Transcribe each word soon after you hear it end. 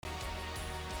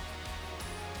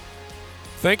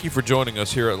Thank you for joining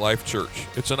us here at Life Church.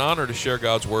 It's an honor to share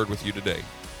God's Word with you today.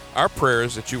 Our prayer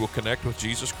is that you will connect with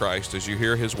Jesus Christ as you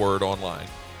hear His Word online.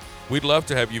 We'd love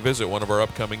to have you visit one of our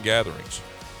upcoming gatherings.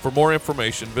 For more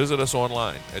information, visit us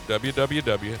online at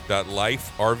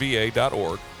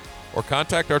www.liferva.org or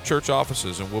contact our church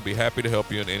offices and we'll be happy to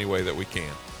help you in any way that we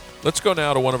can. Let's go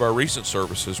now to one of our recent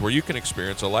services where you can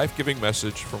experience a life-giving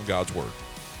message from God's Word.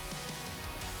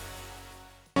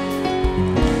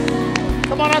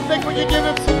 Come on, I think we can give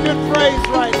Him some good praise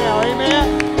right now,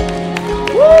 amen?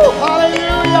 Woo,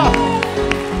 hallelujah!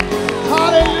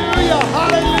 Hallelujah,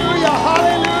 hallelujah,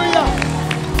 hallelujah!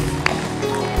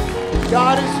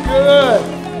 God is good.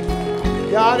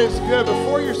 God is good.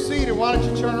 Before you're seated, why don't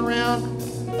you turn around,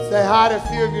 say hi to a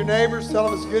few of your neighbors, tell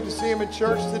them it's good to see them in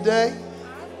church today.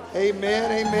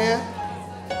 Amen, amen.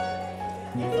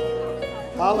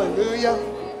 Hallelujah.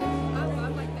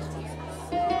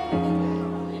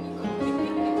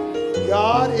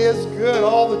 God is good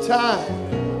all the time.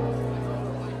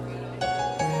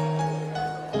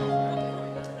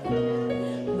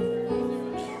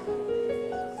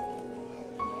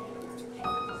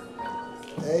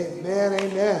 Amen,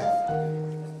 amen.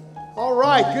 All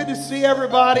right, good to see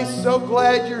everybody. So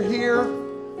glad you're here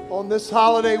on this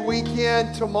holiday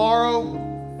weekend.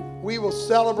 Tomorrow, we will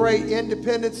celebrate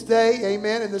Independence Day,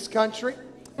 amen, in this country.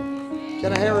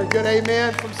 Can I hear a good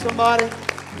amen from somebody?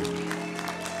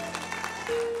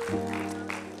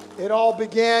 It all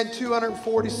began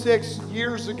 246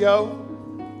 years ago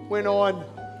when on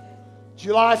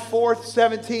July 4th,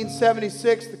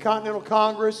 1776, the Continental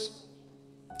Congress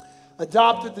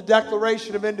adopted the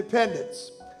Declaration of Independence.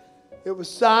 It was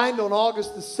signed on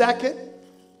August the 2nd,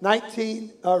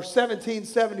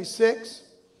 1776.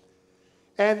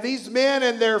 And these men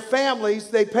and their families,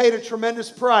 they paid a tremendous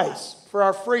price for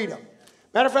our freedom.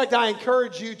 Matter of fact, I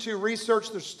encourage you to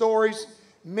research their stories.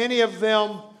 Many of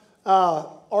them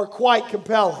are quite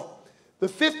compelling. The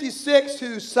 56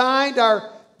 who signed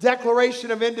our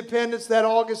Declaration of Independence that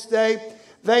August day,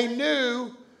 they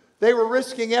knew they were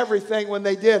risking everything when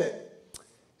they did it.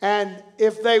 And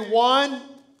if they won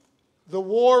the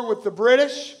war with the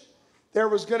British, there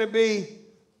was going to be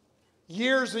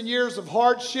years and years of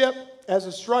hardship as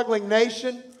a struggling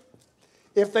nation.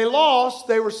 If they lost,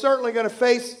 they were certainly going to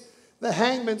face the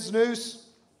hangman's noose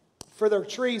for their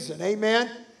treason. Amen?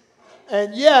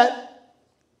 And yet,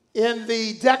 in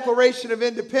the Declaration of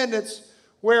Independence,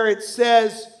 where it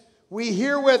says, "We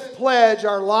herewith pledge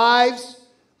our lives,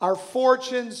 our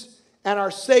fortunes, and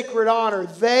our sacred honor,"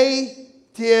 they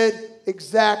did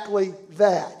exactly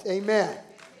that. Amen.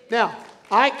 Now,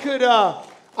 I could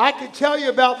tell you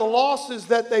about the losses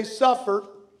that they suffered,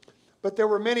 but there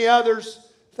were many others,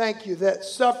 thank you, that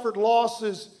suffered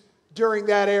losses during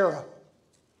that era.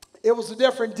 It was a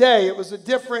different day. It was a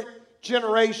different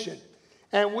generation.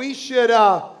 And we should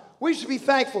be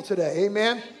thankful today,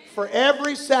 amen, for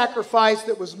every sacrifice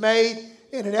that was made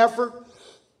in an effort,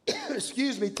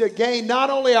 to gain not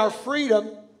only our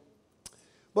freedom,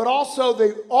 but also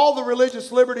all the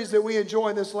religious liberties that we enjoy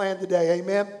in this land today,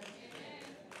 amen.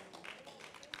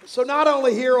 So not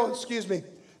only here on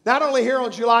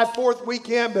July 4th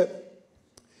weekend, but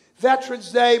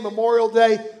Veterans Day, Memorial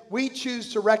Day, we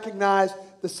choose to recognize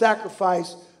the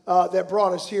sacrifice that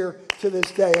brought us here to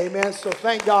this day. Amen. So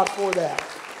thank God for that.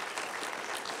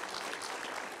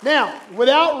 Now,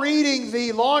 without reading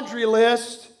the laundry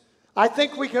list, I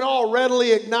think we can all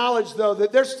readily acknowledge, though,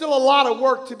 that there's still a lot of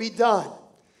work to be done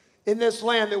in this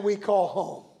land that we call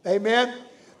home. Amen.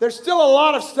 There's still a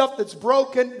lot of stuff that's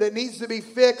broken that needs to be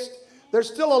fixed. There's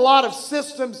still a lot of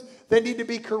systems that need to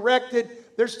be corrected.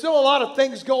 There's still a lot of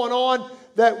things going on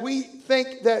that we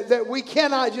think that we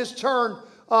cannot just turn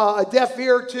a deaf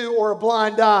ear to or a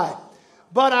blind eye.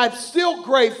 But I'm still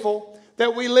grateful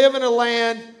that we live in a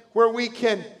land where we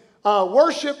can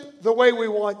worship the way we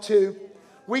want to.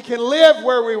 We can live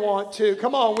where we want to.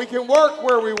 Come on, we can work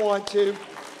where we want to.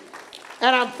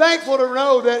 And I'm thankful to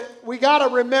know that we got to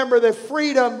remember that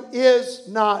freedom is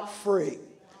not free.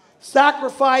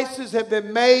 Sacrifices have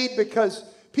been made because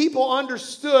people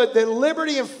understood that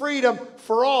liberty and freedom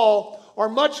for all are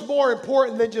much more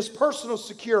important than just personal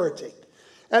security.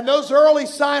 And those early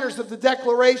signers of the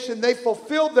Declaration, they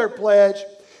fulfilled their pledge,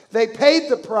 they paid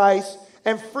the price,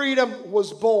 and freedom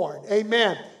was born.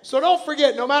 Amen. So don't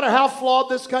forget, no matter how flawed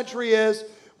this country is,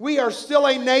 we are still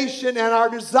a nation, and our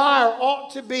desire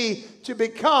ought to be to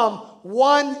become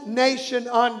one nation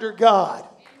under God.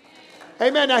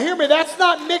 Amen. Now hear me, that's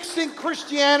not mixing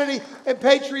Christianity and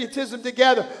patriotism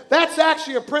together. That's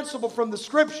actually a principle from the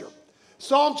Scripture.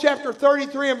 Psalm chapter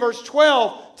 33 and verse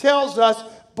 12 tells us,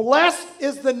 "Blessed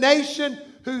is the nation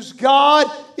whose God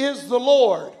is the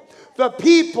Lord, the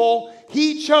people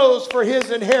he chose for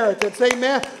his inheritance.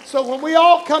 Amen. So when we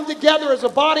all come together as a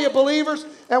body of believers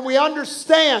and we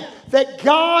understand that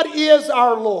God is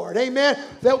our Lord, amen,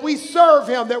 that we serve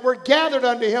him, that we're gathered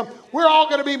unto him, we're all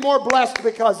going to be more blessed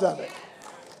because of it.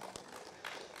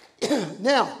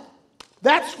 Now,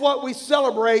 that's what we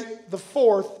celebrate the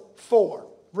 4th for.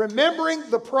 Remembering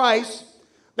the price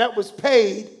that was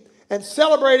paid and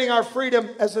celebrating our freedom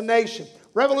as a nation.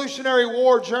 Revolutionary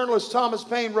War journalist Thomas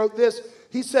Paine wrote this.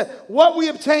 He said, "What we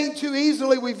obtain too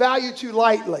easily, we value too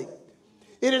lightly.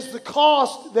 It is the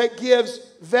cost that gives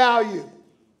value."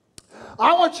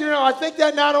 I want you to know, I think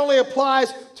that not only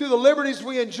applies to the liberties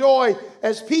we enjoy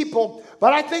as people,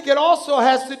 but I think it also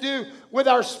has to do with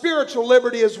our spiritual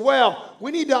liberty as well.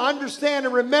 We need to understand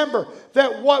and remember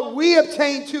that what we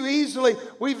obtain too easily,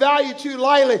 we value too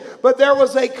lightly, but there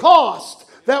was a cost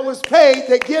that was paid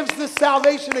that gives this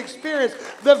salvation experience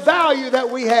the value that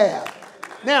we have.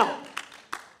 Now,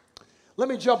 let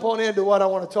me jump on into what I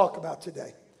want to talk about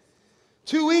today.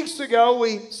 2 weeks ago,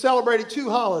 we celebrated 2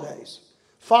 holidays.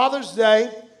 Father's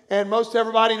Day, and most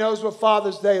everybody knows what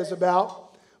Father's Day is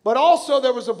about. But also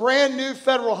there was a brand new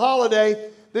federal holiday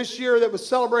this year that was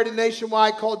celebrated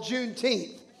nationwide called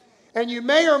Juneteenth. And you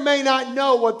may or may not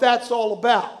know what that's all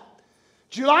about.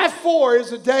 July 4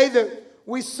 is a day that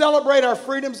we celebrate our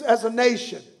freedoms as a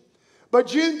nation. But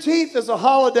Juneteenth is a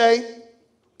holiday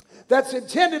that's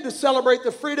intended to celebrate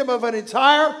the freedom of an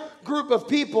entire group of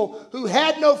people who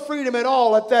had no freedom at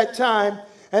all at that time,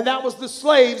 and that was the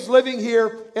slaves living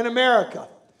here in America.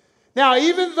 Now,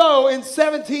 even though in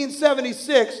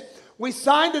 1776 we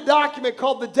signed a document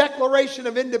called the Declaration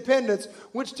of Independence,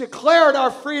 which declared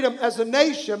our freedom as a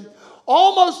nation,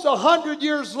 almost 100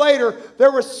 years later,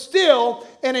 there was still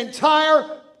an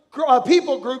entire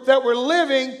people group that were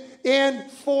living in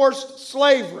forced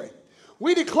slavery.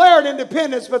 We declared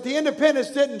independence, but the independence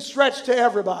didn't stretch to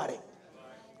everybody.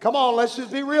 Come on, let's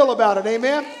just be real about it,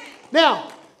 amen? Now,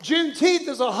 Juneteenth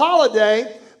is a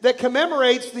holiday that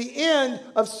commemorates the end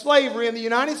of slavery in the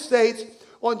United States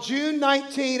on June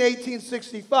 19,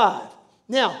 1865.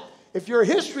 Now, if you're a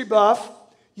history buff,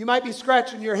 you might be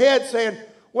scratching your head saying,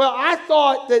 well, I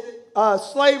thought that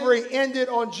slavery ended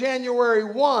on January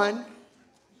 1,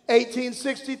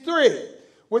 1863.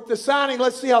 With the signing,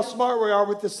 let's see how smart we are,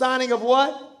 with the signing of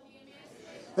what?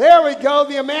 There we go,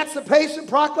 the Emancipation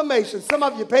Proclamation. Some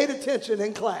of you paid attention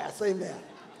in class, amen.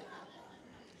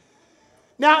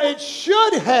 Now, it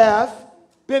should have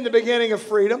been the beginning of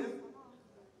freedom,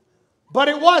 but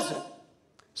it wasn't.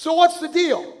 So what's the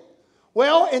deal?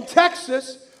 Well, in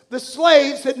Texas, the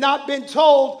slaves had not been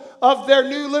told of their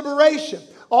new liberation.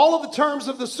 All of the terms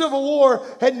of the Civil War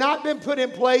had not been put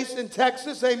in place in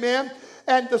Texas, amen.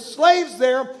 And the slaves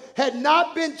there had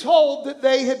not been told that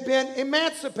they had been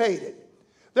emancipated.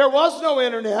 There was no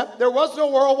internet. There was no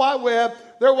World Wide Web.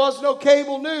 There was no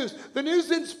cable news. The news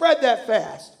didn't spread that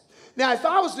fast. Now, if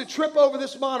I was to trip over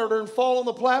this monitor and fall on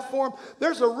the platform,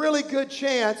 there's a really good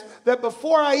chance that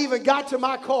before I even got to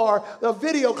my car, the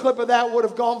video clip of that would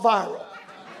have gone viral.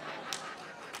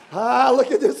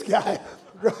 Look at this guy.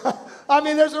 I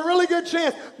mean, there's a really good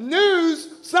chance. News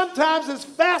sometimes is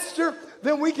faster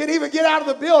than we can even get out of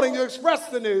the building to express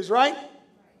the news, right?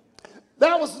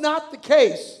 That was not the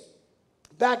case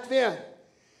back then.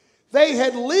 They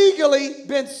had legally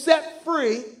been set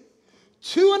free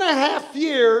 2.5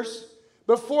 years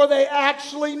before they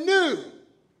actually knew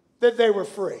that they were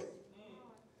free.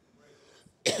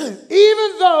 Even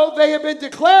though they had been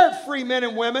declared free men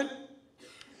and women,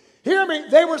 hear me,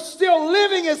 they were still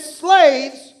living as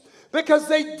slaves because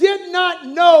they did not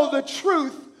know the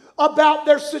truth about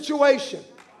their situation.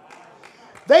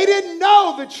 They didn't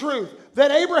know the truth that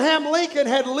Abraham Lincoln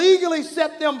had legally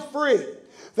set them free.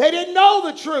 They didn't know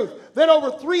the truth that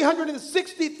over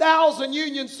 360,000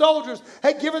 Union soldiers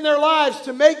had given their lives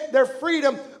to make their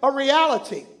freedom a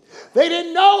reality. They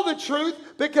didn't know the truth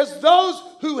because those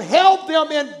who held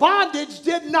them in bondage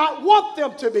did not want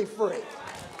them to be free.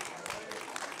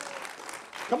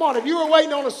 Come on, if you were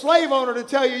waiting on a slave owner to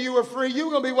tell you you were free, you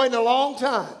were going to be waiting a long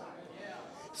time.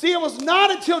 See, it was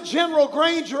not until General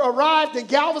Granger arrived in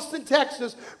Galveston,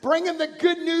 Texas, bringing the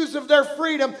good news of their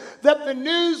freedom, that the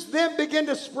news then began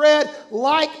to spread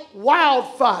like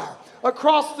wildfire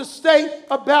across the state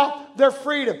about their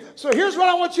freedom. So here's what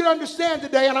I want you to understand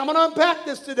today, and I'm going to unpack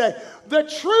this today. The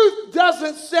truth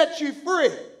doesn't set you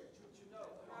free.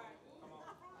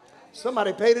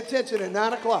 Somebody paid attention at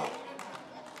 9 o'clock.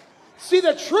 See,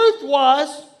 the truth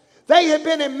was they had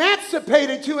been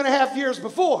emancipated 2.5 years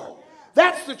before.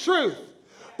 That's the truth.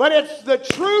 But it's the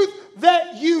truth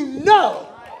that you know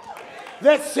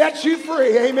that sets you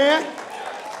free. Amen?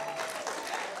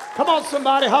 Come on,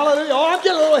 somebody. Hallelujah. Oh, I'm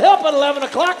getting a little help at 11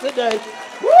 o'clock today.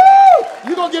 Woo!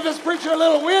 You're going to give this preacher a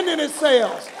little wind in his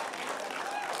sails.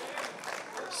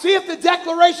 See, if the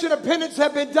Declaration of Independence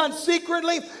had been done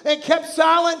secretly and kept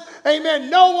silent,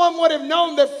 amen, no one would have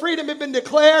known that freedom had been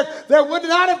declared. There would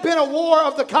not have been a war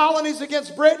of the colonies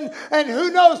against Britain. And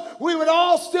who knows, we would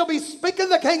all still be speaking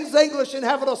the King's English and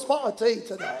having a spot of tea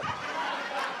today.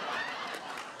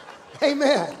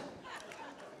 Amen.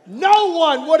 No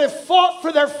one would have fought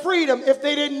for their freedom if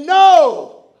they didn't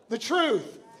know the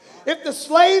truth. If the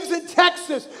slaves in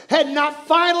Texas had not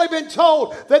finally been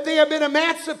told that they had been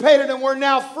emancipated and were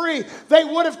now free, they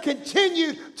would have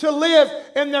continued to live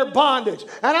in their bondage.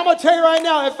 And I'm going to tell you right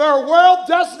now, if our world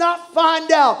does not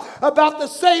find out about the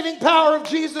saving power of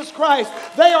Jesus Christ,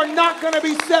 they are not going to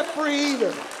be set free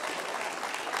either.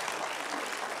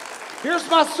 Here's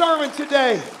my sermon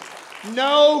today.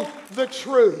 Know the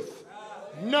truth.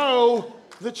 Know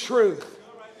the truth.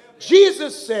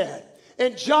 Jesus said,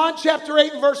 in John chapter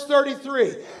 8 and verse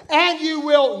 33, and you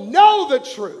will know the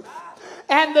truth,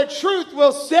 and the truth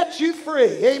will set you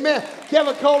free. Amen.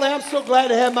 Kevin Cole, I'm so glad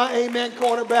to have my amen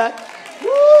quarterback.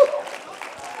 Woo!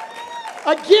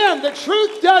 Again, the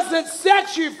truth doesn't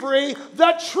set you free.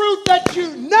 The truth that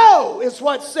you know is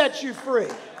what sets you free.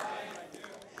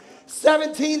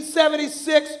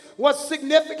 1776 was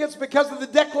significant because of the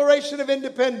Declaration of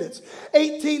Independence.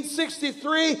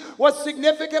 1863 was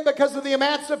significant because of the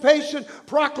Emancipation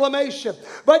Proclamation.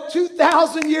 But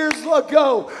 2,000 years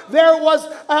ago, there was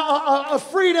a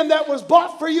freedom that was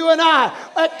bought for you and I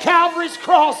at Calvary's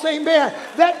cross, amen,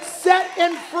 that set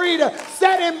in freedom,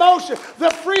 set in motion the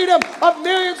freedom of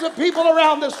millions of people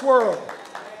around this world.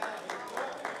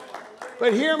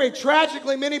 But hear me,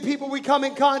 tragically, many people we come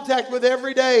in contact with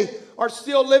every day are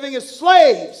still living as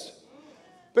slaves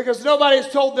because nobody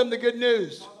has told them the good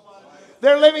news.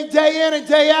 They're living day in and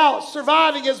day out,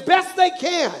 surviving as best they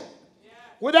can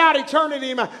without eternity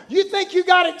in mind. You think you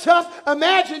got it tough?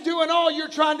 Imagine doing all you're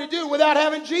trying to do without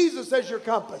having Jesus as your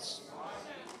compass,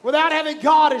 without having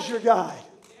God as your guide.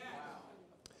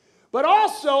 But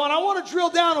also, and I want to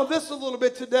drill down on this a little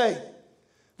bit today.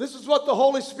 This is what the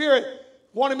Holy Spirit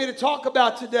wanted me to talk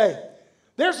about today.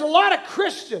 There's a lot of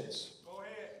Christians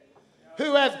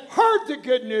who have heard the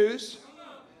good news,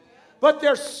 but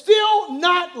they're still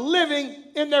not living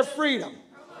in their freedom.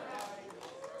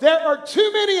 There are too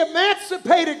many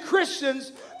emancipated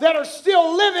Christians that are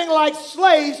still living like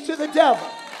slaves to the devil.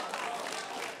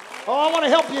 Oh, I want to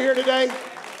help you here today.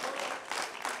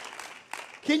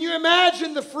 Can you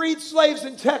imagine the freed slaves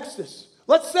in Texas?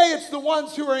 Let's say it's the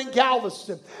ones who are in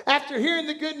Galveston. After hearing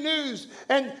the good news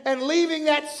and leaving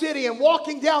that city and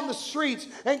walking down the streets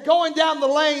and going down the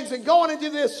lanes and going into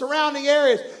the surrounding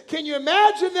areas, can you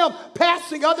imagine them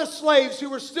passing other slaves who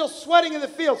were still sweating in the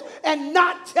fields and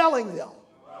not telling them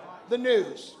the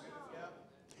news?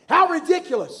 How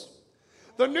ridiculous.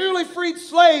 The newly freed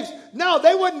slaves, no,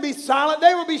 they wouldn't be silent.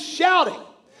 They would be shouting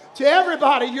to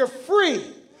everybody, you're free.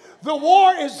 The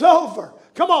war is over.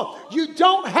 Come on, you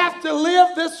don't have to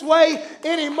live this way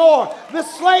anymore. The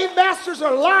slave masters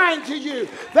are lying to you.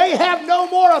 They have no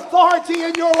more authority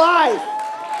in your life.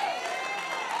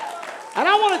 And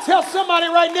I want to tell somebody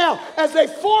right now, as a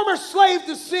former slave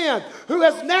to sin who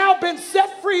has now been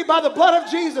set free by the blood of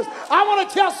Jesus, I want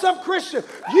to tell some Christian,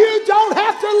 you don't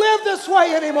have to live this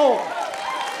way anymore.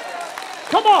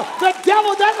 Come on, the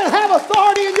devil doesn't have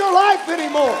authority in your life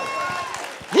anymore.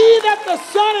 He that the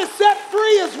Son is set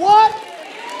free is what?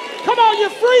 Come on, you're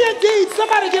free indeed.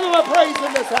 Somebody give him a praise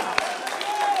in this house.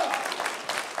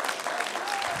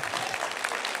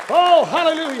 Oh,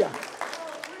 hallelujah.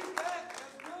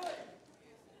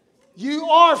 You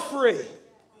are free.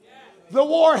 The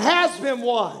war has been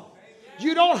won.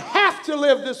 You don't have to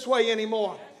live this way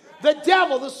anymore. The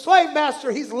devil, the slave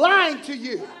master, he's lying to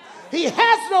you. He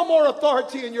has no more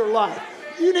authority in your life.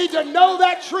 You need to know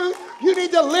that truth. You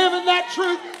need to live in that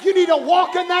truth. You need to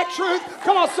walk in that truth.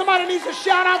 Come on, somebody needs to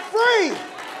shout, I'm free.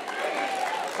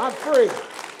 I'm free.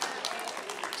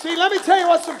 See, let me tell you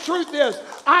what some truth is.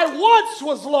 I once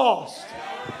was lost,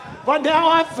 but now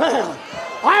I'm found.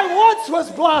 I once was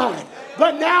blind,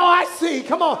 but now I see.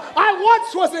 Come on. I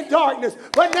once was in darkness,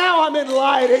 but now I'm in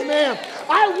light. Amen.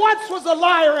 I once was a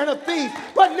liar and a thief,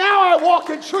 but now I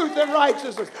walk in truth and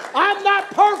righteousness. I'm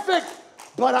not perfect,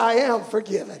 but I am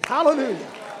forgiven. Hallelujah.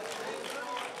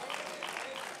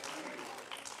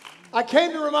 I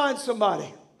came to remind somebody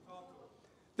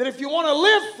that if you want to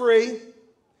live free,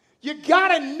 you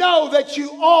got to know that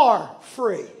you are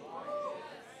free.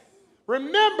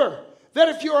 Remember that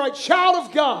if you are a child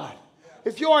of God,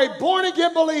 if you are a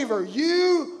born-again believer,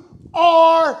 you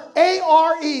are,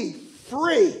 A-R-E,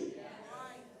 free.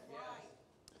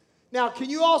 Now, can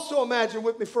you also imagine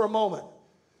with me for a moment,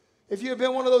 if you had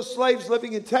been one of those slaves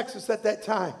living in Texas at that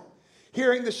time,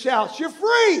 hearing the shouts, "You're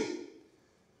free!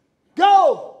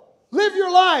 Go! Live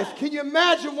your life." Can you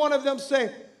imagine one of them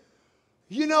saying,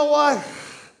 "You know what?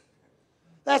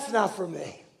 That's not for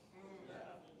me.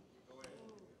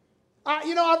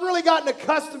 I've really gotten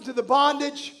accustomed to the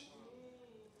bondage.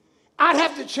 I'd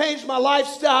have to change my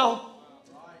lifestyle.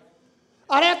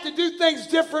 I'd have to do things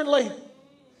differently.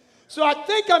 So I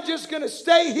think I'm just going to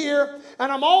stay here,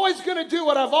 and I'm always going to do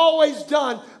what I've always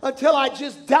done until I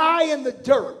just die in the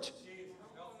dirt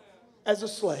as a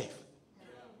slave."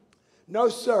 No,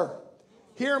 sir.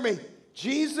 Hear me.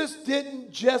 Jesus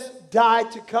didn't just die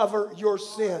to cover your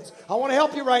sins. I want to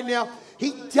help you right now.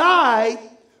 He died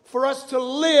for us to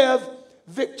live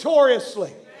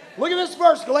victoriously. Look at this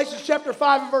verse, Galatians chapter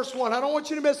 5 and verse 1. I don't want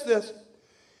you to miss this.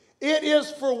 It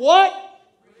is for what?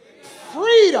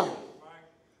 Freedom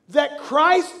that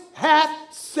Christ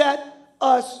hath set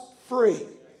us free.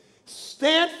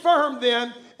 Stand firm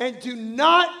then, and do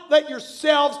not let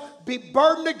yourselves be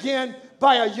burdened again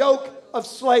by a yoke of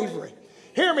slavery.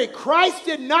 Hear me, Christ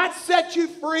did not set you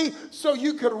free so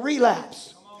you could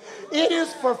relapse. It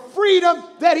is for freedom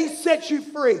that He set you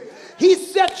free. He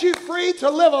set you free to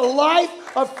live a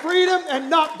life of freedom and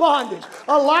not bondage,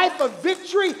 a life of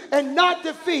victory and not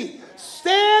defeat.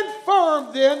 Stand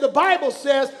firm then, the Bible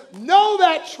says, know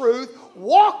that truth,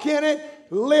 walk in it,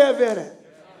 live in it.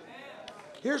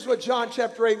 Here's what John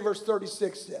chapter 8 verse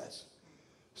 36 says.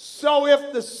 So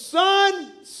if the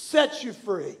Son sets you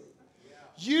free,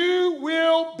 you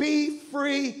will be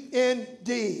free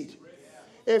indeed.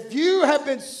 If you have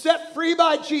been set free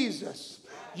by Jesus,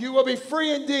 you will be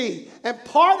free indeed. And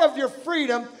part of your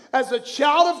freedom as a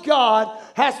child of God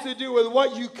has to do with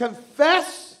what you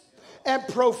confess and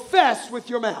profess with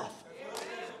your mouth.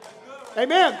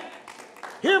 Amen.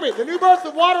 Hear me. The new birth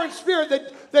of water and spirit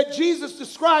that Jesus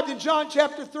described in John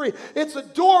chapter 3. It's a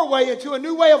doorway into a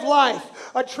new way of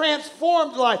life, a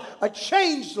transformed life, a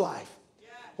changed life.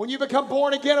 When you become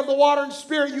born again of the water and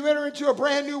spirit, you enter into a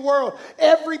brand new world.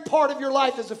 Every part of your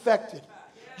life is affected.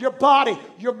 Your body,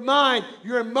 your mind,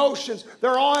 your emotions,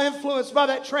 they're all influenced by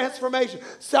that transformation.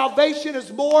 Salvation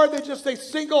is more than just a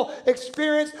single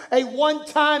experience, a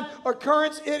one-time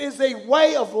occurrence. It is a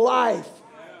way of life.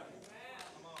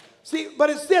 See, but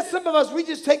instead, some of us, we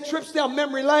just take trips down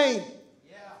memory lane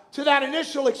to that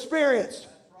initial experience.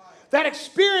 That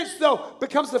experience, though,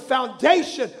 becomes the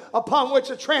foundation upon which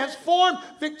a transformed,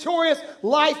 victorious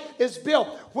life is built.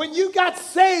 When you got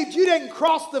saved, you didn't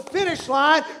cross the finish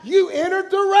line. You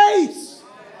entered the race.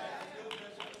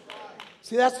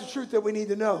 See, that's the truth that we need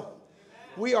to know.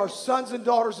 We are sons and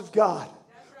daughters of God.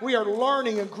 We are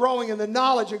learning and growing in the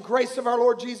knowledge and grace of our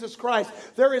Lord Jesus Christ.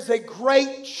 There is a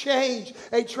great change,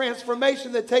 a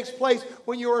transformation that takes place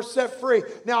when you are set free.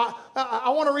 Now, I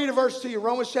want to read a verse to you,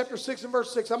 Romans chapter 6 and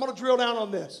verse 6. I'm going to drill down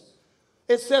on this.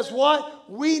 It says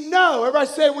what? We know. Everybody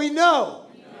say we know.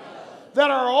 That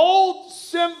our old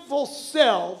sinful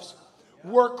selves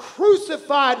were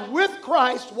crucified with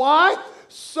Christ. Why?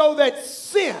 So that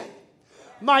sin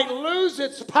might lose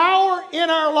its power in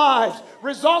our lives,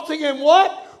 resulting in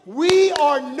what? We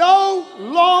are no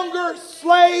longer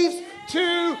slaves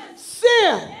to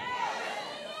sin.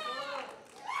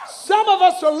 Some of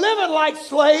us are living like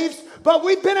slaves, but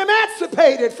we've been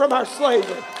emancipated from our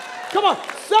slavery. Come on,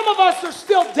 some of us are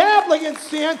still dabbling in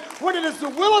sin when it is the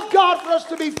will of God for us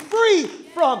to be free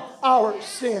from our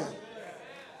sin.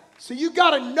 So you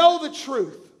got to know the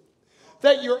truth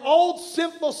that your old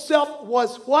sinful self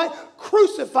was what?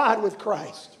 Crucified with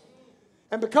Christ.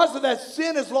 And because of that,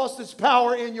 sin has lost its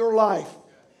power in your life.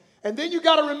 And then you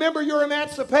got to remember your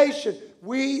emancipation.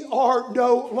 We are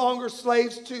no longer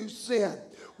slaves to sin.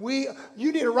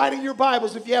 You need to write in your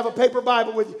Bibles if you have a paper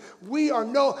Bible with you.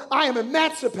 I am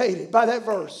emancipated by that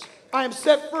verse. I am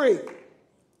set free.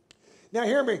 Now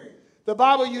hear me. The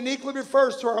Bible uniquely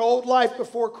refers to our old life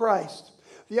before Christ.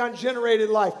 The ungenerated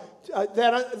life.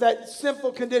 That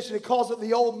sinful condition. It calls it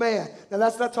the old man. Now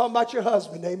that's not talking about your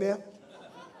husband. Amen.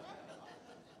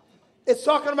 It's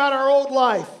talking about our old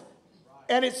life.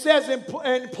 And it says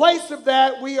in place of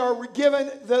that, we are given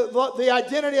the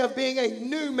identity of being a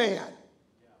new man.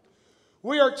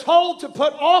 We are told to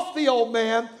put off the old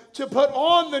man, to put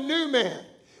on the new man.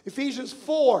 Ephesians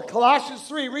 4, Colossians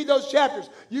 3, read those chapters.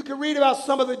 You can read about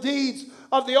some of the deeds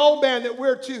of the old man that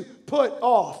we're to put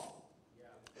off.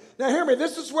 Now hear me,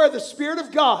 this is where the Spirit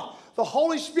of God, the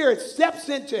Holy Spirit, steps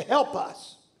in to help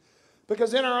us.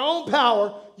 Because in our own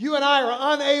power, you and I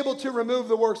are unable to remove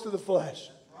the works of the flesh.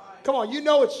 Come on, you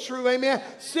know it's true, amen?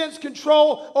 Sin's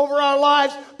control over our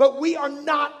lives, but we are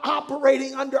not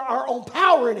operating under our own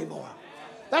power anymore.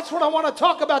 That's what I want to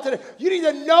talk about today. You need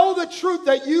to know the truth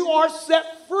that you are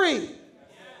set free.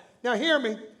 Now hear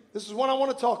me. This is what I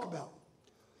want to talk about.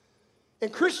 In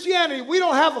Christianity, we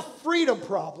don't have a freedom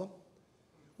problem.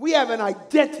 We have an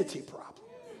identity problem.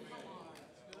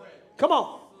 Come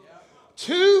on.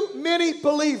 Too many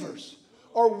believers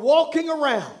are walking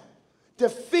around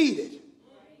defeated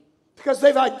because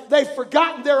they've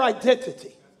forgotten their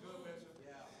identity.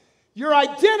 Your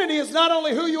identity is not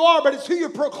only who you are, but it's who you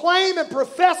proclaim and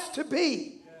profess to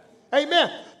be.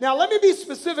 Amen. Now, let me be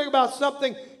specific about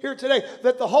something here today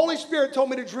that the Holy Spirit told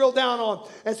me to drill down on.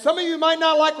 And some of you might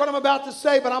not like what I'm about to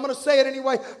say, but I'm going to say it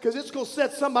anyway because it's going to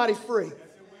set somebody free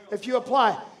if you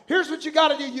apply. Here's what you got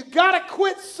to do. You got to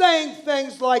quit saying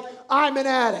things like, I'm an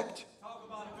addict.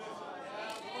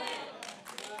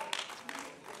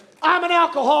 I'm an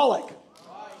alcoholic.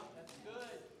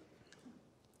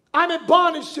 I'm in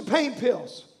bondage to pain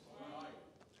pills.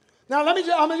 Now, I'm going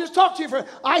to just talk to you.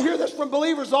 I hear this from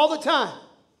believers all the time.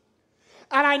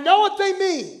 And I know what they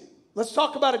mean. Let's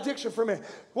talk about addiction for a minute.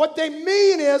 What they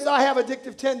mean is I have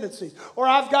addictive tendencies, or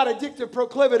I've got addictive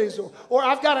proclivities, or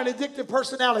I've got an addictive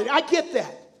personality. I get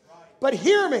that. But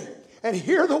hear me and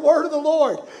hear the word of the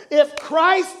Lord. If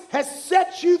Christ has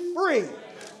set you free,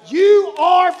 you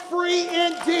are free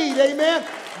indeed. Amen.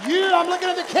 I'm looking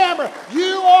at the camera.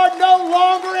 You are no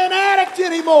longer an addict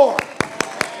anymore.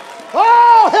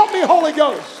 Oh, help me, Holy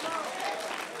Ghost.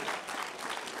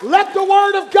 Let the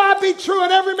word of God be true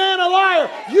and every man a liar.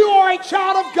 You are a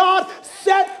child of God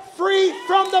set free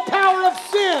from the power of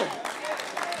sin.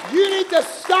 You need to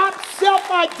stop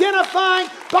self-identifying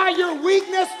by your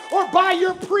weakness or by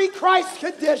your pre-Christ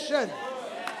condition.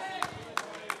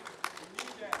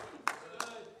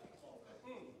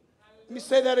 Let me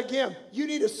say that again. You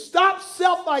need to stop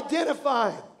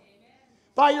self-identifying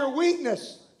by your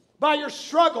weakness, by your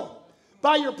struggle,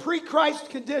 by your pre-Christ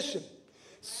condition.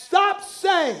 Stop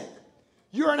saying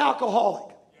you're an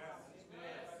alcoholic.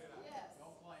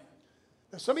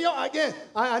 Now, some of y'all, again,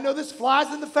 I know this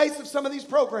flies in the face of some of these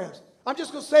programs. I'm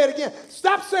just going to say it again.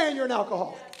 Stop saying you're an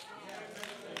alcoholic.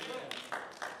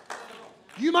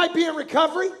 You might be in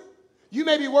recovery. You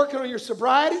may be working on your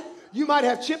sobriety. You might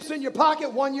have chips in your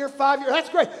pocket, 1 year, 5 years. That's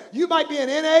great. You might be in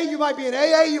NA. You might be in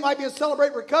AA. You might be in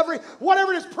Celebrate Recovery.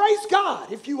 Whatever it is, praise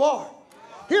God if you are.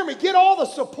 Hear me. Get all the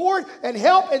support and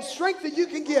help and strength that you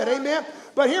can get. Amen.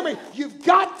 But hear me. You've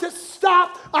got to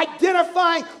stop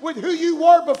identifying with who you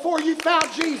were before you found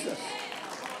Jesus.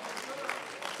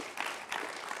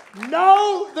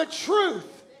 Know the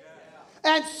truth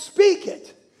and speak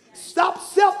it. Stop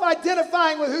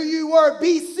self-identifying with who you were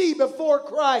BC before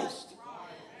Christ.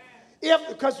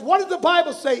 Because what did the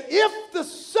Bible say? If the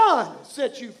Son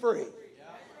sets you free.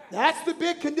 That's the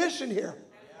big condition here.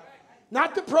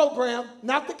 Not the program,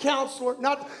 not the counselor,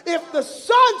 if the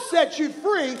Son sets you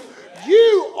free,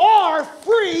 you are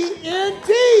free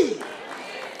indeed.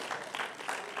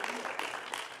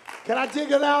 Can I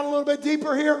dig it down a little bit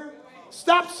deeper here?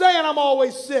 Stop saying I'm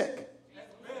always sick.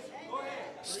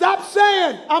 Stop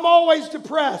saying I'm always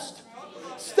depressed.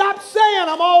 Stop saying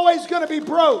I'm always going to be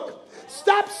broke.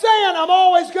 Stop saying I'm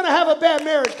always going to have a bad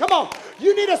marriage. Come on.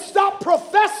 You need to stop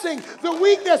professing the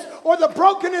weakness or the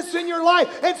brokenness in your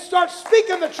life and start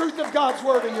speaking the truth of God's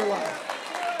word in your life.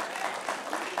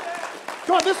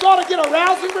 Come on, this ought to get a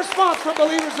rousing response from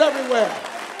believers everywhere.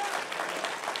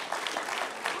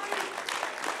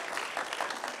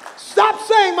 Stop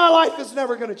saying my life is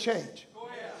never going to change.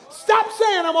 Stop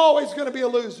saying I'm always going to be a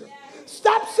loser.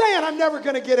 Stop saying I'm never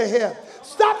going to get ahead.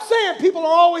 Stop saying people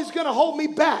are always going to hold me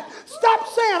back. Stop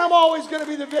saying I'm always going to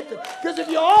be the victim. Because if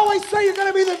you always say you're going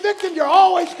to be the victim, you're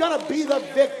always going to be the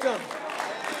victim.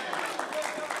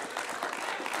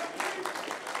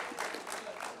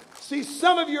 See,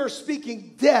 some of you are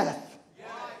speaking death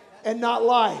and not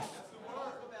life.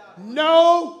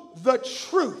 Know the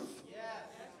truth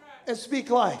and speak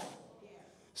life.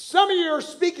 Some of you are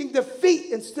speaking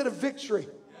defeat instead of victory.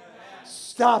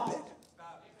 Stop it.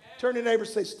 Turn to your neighbor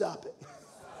and say, stop it.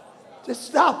 Just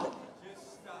stop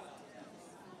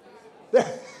it.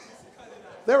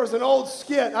 There was an old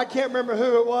skit. I can't remember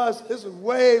who it was. This was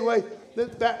way,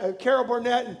 Carol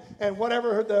Burnett and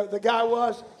whatever the guy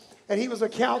was. And he was a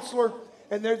counselor.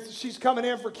 And she's coming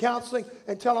in for counseling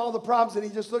and telling all the problems. And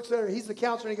he just looks at her. He's the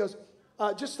counselor. And he goes,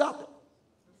 just stop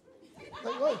it.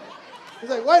 Like, what? He's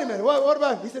like, wait a minute. What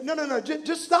about it? He said, no.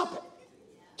 Just stop it.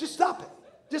 Just stop it.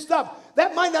 Just stop.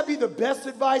 That might not be the best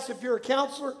advice if you're a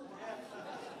counselor.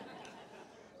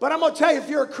 But I'm going to tell you, if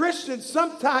you're a Christian,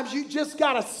 sometimes you just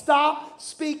got to stop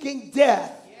speaking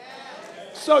death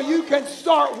so you can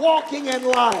start walking in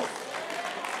life.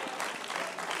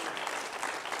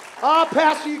 Ah,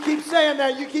 Pastor, you keep saying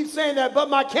that. You keep saying that. But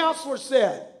my counselor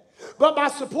said. But my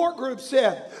support group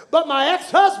said. But my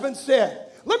ex-husband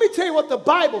said. Let me tell you what the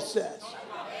Bible says.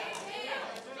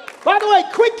 By the way,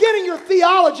 quit getting your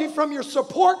theology from your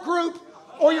support group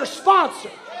or your sponsor.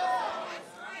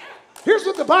 Here's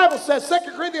what the Bible says,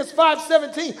 2 Corinthians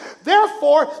 5:17.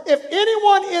 Therefore, if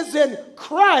anyone is in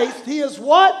Christ, he is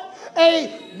what?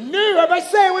 A new, everybody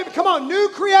say it with me, come on, new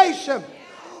creation.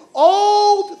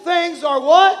 Old things are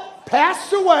what?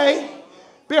 Passed away.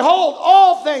 Behold,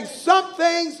 all things, some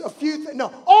things, a few things,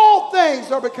 no, all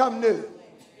things are become new.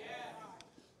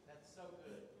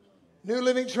 New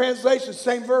Living Translation,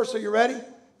 same verse, are you ready?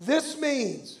 This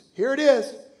means, here it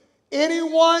is,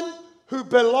 anyone who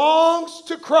belongs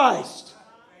to Christ.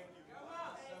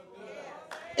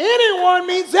 Anyone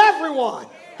means everyone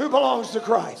who belongs to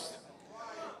Christ.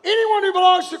 Anyone who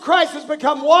belongs to Christ has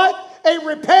become what? A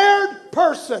repaired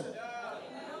person.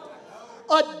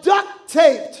 A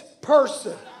duct-taped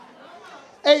person.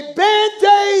 A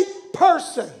Band-Aid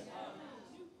person.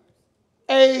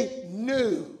 A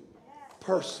new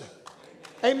person.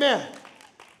 Amen.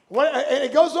 And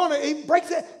it goes on, it breaks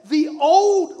it. The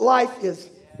old life is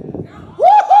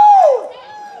woohoo!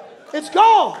 It's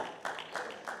gone.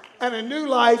 And a new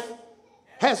life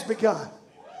has begun.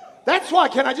 That's why,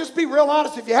 can I just be real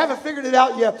honest? If you haven't figured it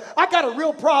out yet, I got a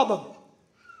real problem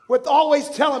with always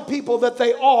telling people that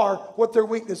they are what their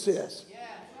weakness is.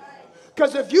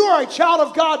 Because if you are a child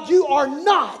of God, you are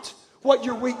not what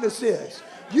your weakness is.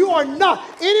 You are not.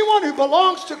 Anyone who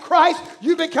belongs to Christ,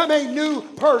 you become a new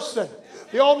person.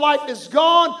 The old life is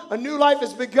gone. A new life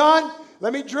has begun.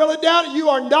 Let me drill it down. You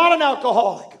are not an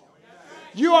alcoholic.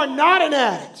 You are not an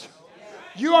addict.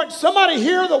 You are, somebody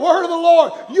hear the word of the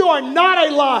Lord. You are not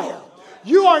a liar.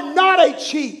 You are not a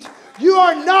cheat. You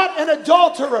are not an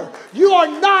adulterer. You are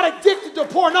not addicted to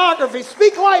pornography.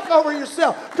 Speak life over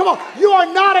yourself. Come on. You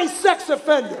are not a sex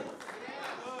offender.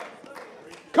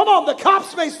 Come on, the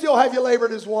cops may still have you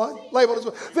labeled as one.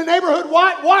 The neighborhood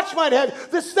watch might have you.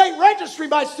 The state registry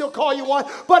might still call you one.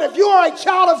 But if you are a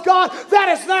child of God, that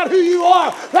is not who you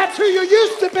are. That's who you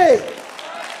used to be.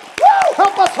 Woo!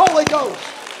 Help us, Holy Ghost.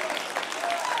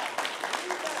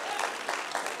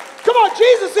 Come on,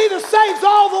 Jesus either saves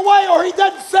all the way or he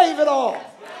doesn't save at all.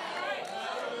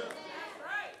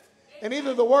 And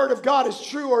either the word of God is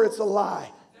true or it's a lie.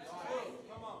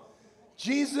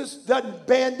 Jesus doesn't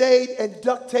Band-Aid and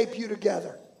duct tape you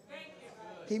together.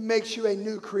 He makes you a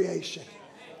new creation.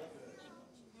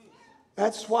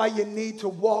 That's why you need to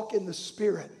walk in the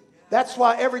Spirit. That's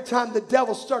why every time the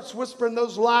devil starts whispering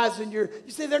those lies in you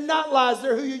say they're not lies,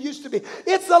 they're who you used to be.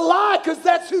 It's a lie because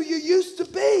that's who you used to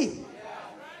be.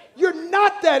 You're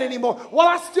not that anymore. Well,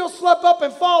 I still slip up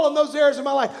and fall in those areas of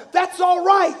my life. That's all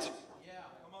right.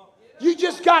 You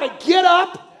just got to get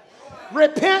up.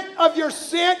 Repent of your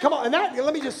sin. Come on. And that,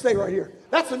 let me just say right here.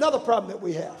 That's another problem that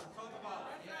we have.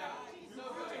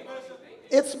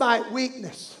 It's my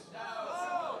weakness.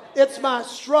 It's my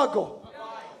struggle.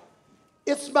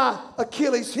 It's my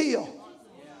Achilles heel.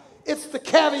 It's the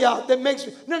caveat that makes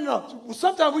me. No.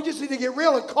 Sometimes we just need to get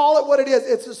real and call it what it is.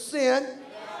 It's a sin.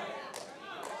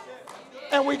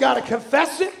 And we got to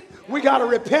confess it. We got to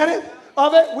repent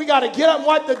of it. We got to get up and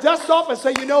wipe the dust off and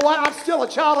say, you know what? I'm still a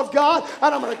child of God,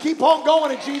 and I'm going to keep on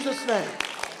going in Jesus' name.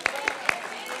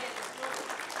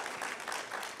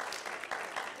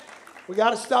 We got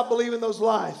to stop believing those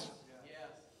lies.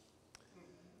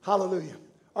 Hallelujah.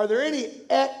 Are there any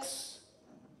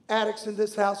ex-addicts in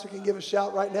this house who can give a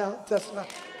shout right now? Testify.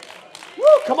 Woo,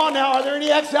 come on now. Are there any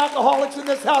ex-alcoholics in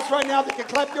this house right now that can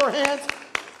clap your hands?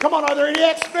 Come on, are there any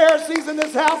ex-Pharisees in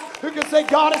this house who can say,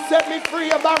 God has set me free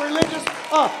of my religious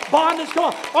bondage? Come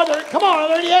on, are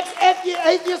there any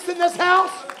ex-atheists in this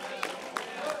house?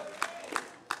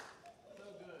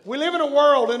 We live in a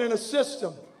world and in a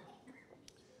system,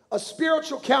 a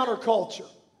spiritual counterculture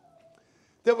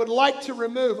that would like to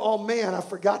remove, oh man, I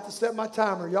forgot to set my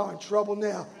timer. Y'all in trouble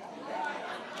now.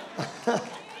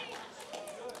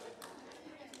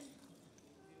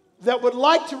 That would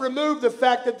like to remove the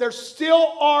fact that there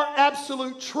still are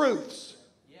absolute truths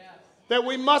that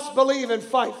we must believe and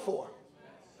fight for.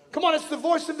 Come on, it's the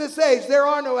voice of this age. There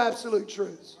are no absolute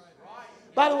truths.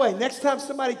 By the way, next time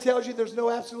somebody tells you there's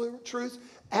no absolute truths,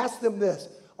 ask them this.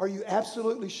 Are you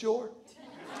absolutely sure?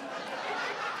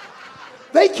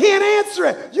 They can't answer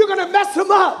it. You're going to mess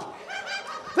them up.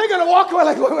 They're going to walk away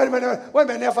like, wait a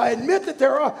minute. If I admit that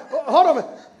there are, hold on a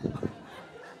minute.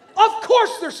 Of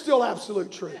course there's still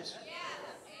absolute truths.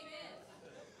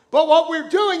 But what we're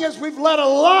doing is we've let a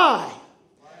lie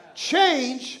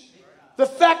change The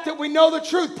fact that we know the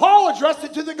truth. Paul addressed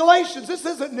it to the Galatians. This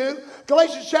isn't new.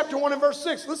 Galatians chapter 1 and verse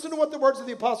 6. Listen to what the words of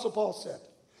the Apostle Paul said.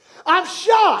 I'm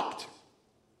shocked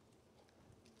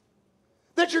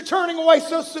that you're turning away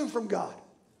so soon from God,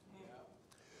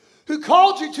 who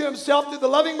called you to himself through the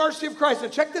loving mercy of Christ. Now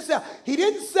check this out. He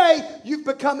didn't say you've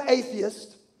become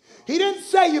atheists. He didn't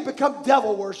say you become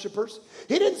devil worshipers.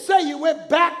 He didn't say you went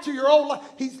back to your old life.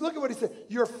 Look at what he said.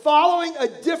 You're following a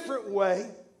different way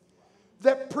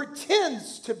that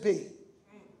pretends to be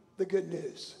the good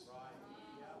news.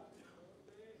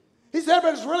 He said,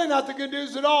 but it's really not the good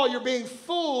news at all. You're being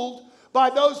fooled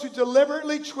by those who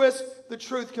deliberately twist the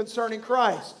truth concerning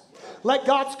Christ. Let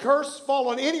God's curse fall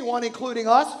on anyone, including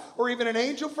us, or even an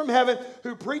angel from heaven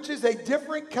who preaches a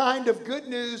different kind of good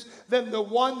news than the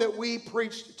one that we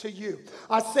preached to you.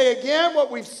 I say again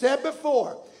what we've said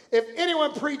before. If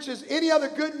anyone preaches any other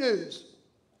good news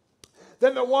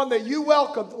than the one that you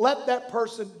welcomed, let that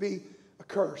person be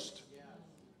accursed.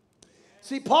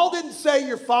 See, Paul didn't say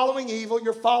you're following evil,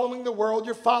 you're following the world,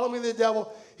 you're following the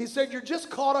devil. He said you're just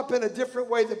caught up in a different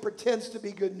way that pretends to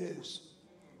be good news.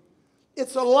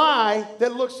 It's a lie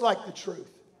that looks like the truth.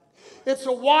 It's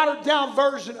a watered down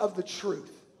version of the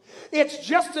truth. It's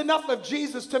just enough of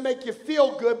Jesus to make you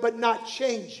feel good but not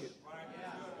change you.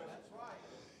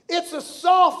 It's a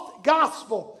soft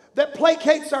gospel that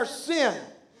placates our sin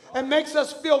and makes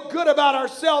us feel good about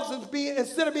ourselves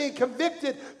instead of being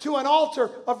convicted to an altar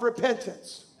of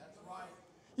repentance.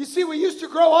 You see, we used to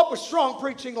grow up with strong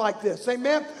preaching like this,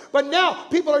 amen? But now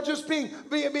people are just being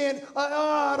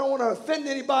I don't want to offend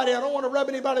anybody. I don't want to rub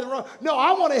anybody the wrong. No,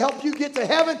 I want to help you get to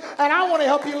heaven, and I want to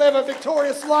help you live a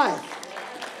victorious life.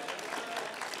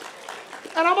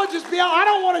 And I'm going to just be out. I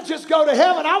don't want to just go to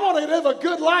heaven. I want to live a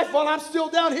good life while I'm still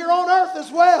down here on earth as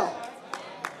well.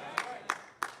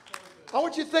 I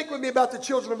want you to think with me about the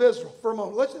children of Israel for a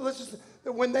moment. Let's just,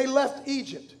 when they left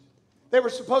Egypt, they were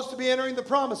supposed to be entering the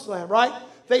promised land, right?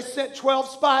 They sent 12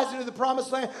 spies into the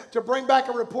promised land to bring back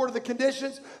a report of the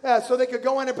conditions so they could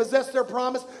go in and possess their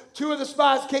promise. 2 of the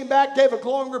spies came back, gave a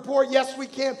glowing report. Yes, we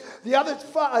can. The other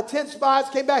 10 spies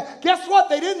came back. Guess what?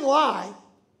 They didn't lie.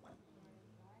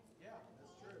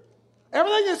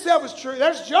 Everything they said was true.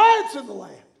 There's giants in the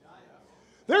land.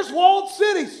 There's walled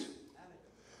cities.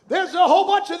 There's a whole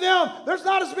bunch of them. There's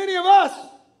not as many of us.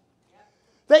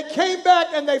 They came back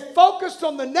and they focused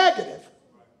on the negative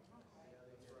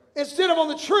instead of on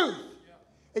the truth.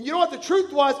 And you know what the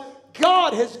truth was?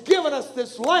 God has given us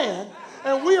this land,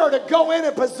 and we are to go in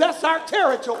and possess our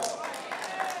territory.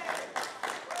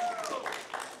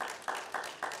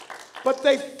 But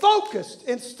they focused,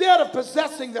 instead of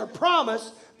possessing their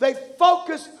promise, they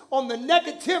focused on the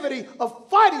negativity of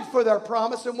fighting for their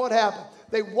promise. And what happened?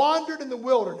 They wandered in the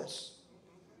wilderness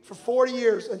for 40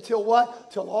 years until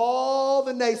what? Till all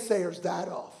the naysayers died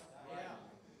off.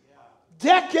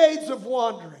 Decades of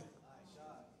wandering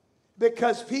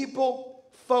because people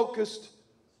focused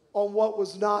on what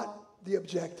was not the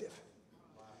objective.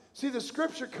 See, the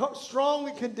scripture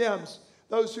strongly condemns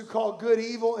those who call good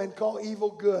evil and call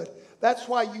evil good. That's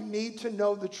why you need to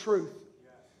know the truth.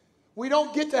 We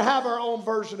don't get to have our own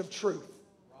version of truth.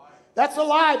 That's a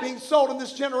lie being sold in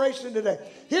this generation today.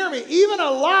 Hear me, even a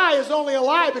lie is only a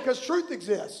lie because truth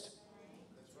exists.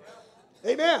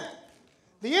 Amen.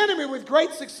 The enemy, with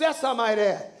great success, I might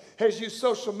add, has used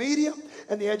social media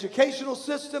and the educational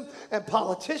system and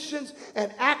politicians and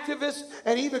activists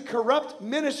and even corrupt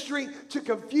ministry to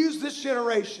confuse this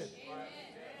generation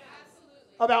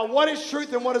about what is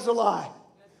truth and what is a lie.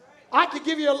 I could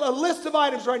give you a list of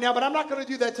items right now, but I'm not going to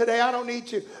do that today. I don't need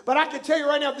to. But I can tell you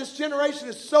right now, this generation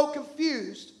is so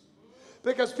confused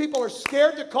because people are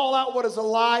scared to call out what is a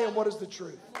lie and what is the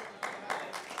truth.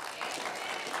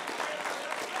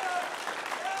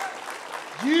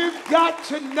 You've got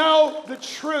to know the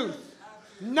truth.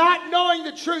 Not knowing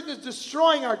the truth is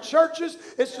destroying our churches.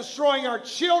 It's destroying our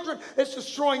children. It's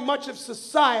destroying much of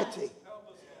society.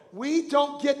 We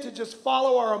don't get to just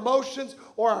follow our emotions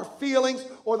or our feelings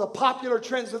or the popular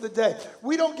trends of the day.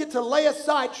 We don't get to lay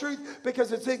aside truth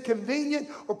because it's inconvenient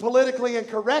or politically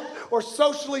incorrect or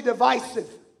socially divisive.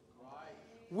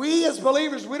 We as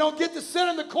believers, we don't get to sit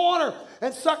in the corner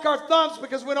and suck our thumbs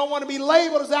because we don't want to be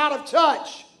labeled as out of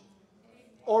touch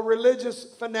or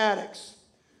religious fanatics.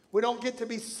 We don't get to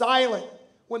be silent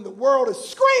when the world is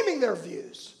screaming their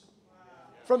views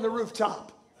from the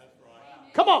rooftop.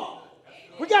 Come on.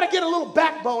 We got to get a little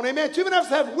backbone, amen. Too many of us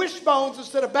have wishbones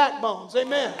instead of backbones,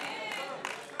 amen.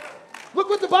 Look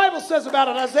what the Bible says about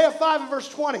it, Isaiah 5 and verse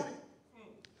 20.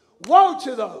 Woe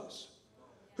to those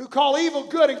who call evil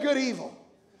good and good evil,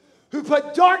 who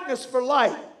put darkness for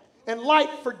light and light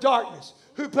for darkness,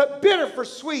 who put bitter for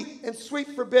sweet and sweet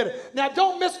for bitter. Now,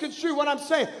 don't misconstrue what I'm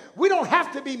saying. We don't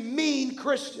have to be mean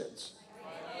Christians.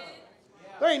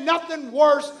 There ain't nothing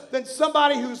worse than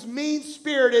somebody who's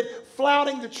mean-spirited,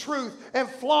 flouting the truth and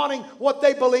flaunting what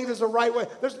they believe is the right way.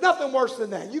 There's nothing worse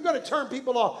than that. You're going to turn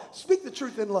people off. Speak the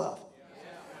truth in love,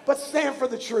 but stand for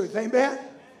the truth. Amen?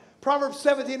 Proverbs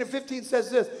 17:15 says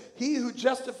this: he who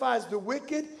justifies the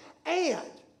wicked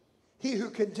and he who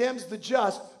condemns the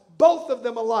just, both of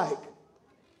them alike,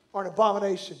 are an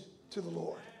abomination to the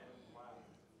Lord.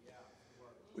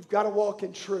 We've got to walk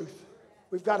in truth.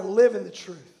 We've got to live in the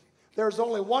truth. There's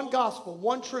only one gospel,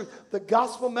 one truth, the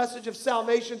gospel message of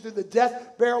salvation through the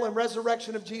death, burial, and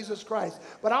resurrection of Jesus Christ.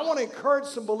 But I want to encourage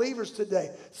some believers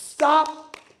today.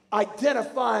 Stop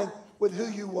identifying with who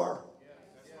you were.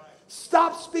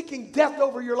 Stop speaking death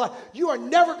over your life. You are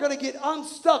never going to get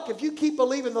unstuck if you keep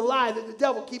believing the lie that the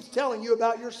devil keeps telling you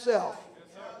about yourself.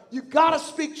 You've got to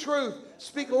speak truth,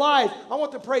 speak life. I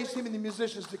want the praise team and the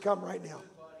musicians to come right now.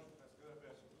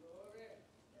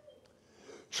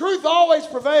 Truth always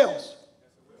prevails.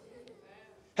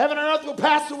 Heaven and earth will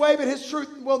pass away, but his truth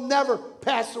will never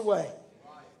pass away.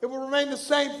 It will remain the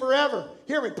same forever.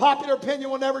 Hear me, popular opinion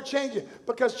will never change it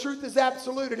because truth is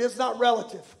absolute. It is not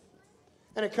relative.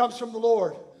 And it comes from the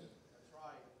Lord.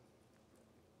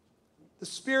 The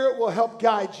Spirit will help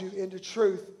guide you into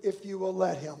truth if you will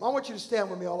let him. I want you to stand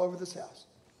with me all over this house.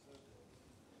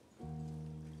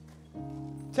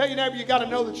 Tell your neighbor, you got to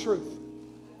know the truth.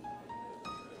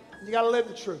 You got to live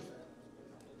the truth.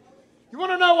 You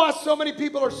want to know why so many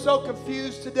people are so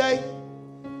confused today?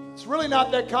 It's really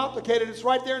not that complicated. It's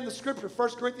right there in the scripture, 1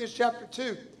 Corinthians chapter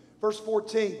 2, verse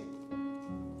 14.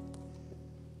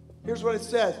 Here's what it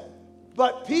says.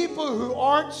 But people who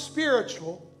aren't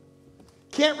spiritual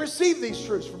can't receive these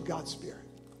truths from God's Spirit.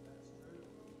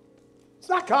 It's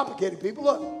not complicated, people.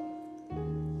 Look.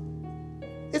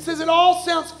 It says it all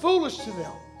sounds foolish to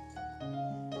them.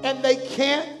 And they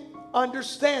can't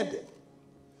understand it.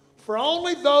 For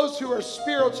only those who are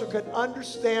spiritual can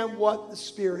understand what the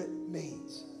Spirit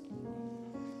means.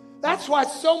 That's why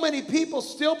so many people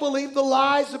still believe the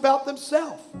lies about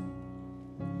themselves.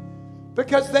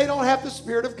 Because they don't have the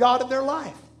Spirit of God in their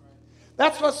life.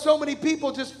 That's why so many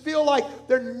people just feel like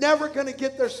they're never going to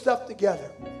get their stuff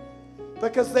together.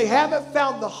 Because they haven't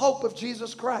found the hope of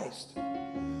Jesus Christ.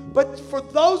 But for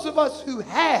those of us who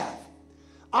have,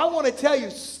 I want to tell you,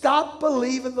 stop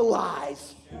believing the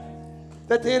lies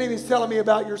that the enemy is telling me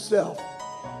about yourself.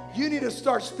 You need to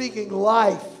start speaking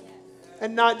life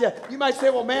and not death. You might say,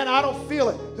 well, man, I don't feel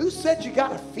it. Who said you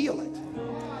got to feel it?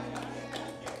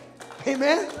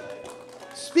 Amen?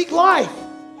 Speak life.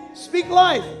 Speak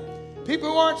life.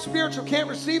 People who aren't spiritual can't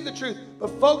receive the truth. But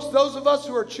folks, those of us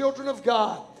who are children of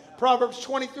God, Proverbs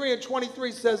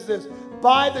 23:23 says this: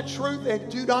 buy the truth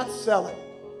and do not sell it.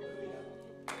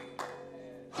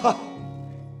 Huh.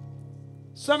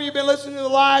 Some of you have been listening to the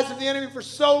lies of the enemy for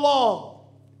so long,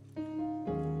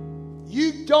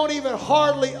 you don't even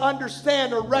hardly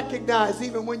understand or recognize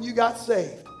even when you got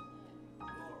saved.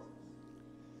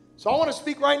 So I want to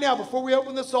speak right now before we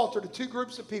open this altar to two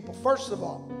groups of people. First of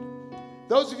all,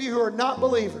 those of you who are not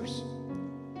believers,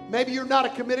 maybe you're not a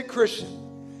committed Christian,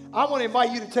 I want to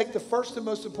invite you to take the first and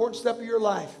most important step of your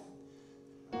life.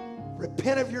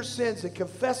 Repent of your sins and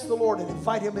confess the Lord and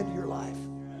invite him into your life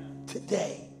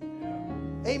today.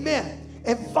 Amen.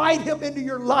 Invite him into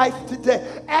your life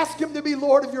today. Ask him to be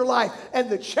Lord of your life, and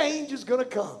the change is going to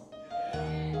come.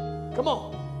 Come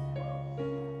on.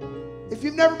 If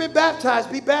you've never been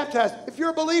baptized, be baptized. If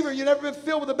you're a believer and you've never been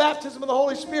filled with the baptism of the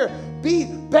Holy Spirit, be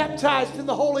baptized in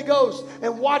the Holy Ghost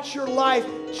and watch your life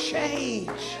change.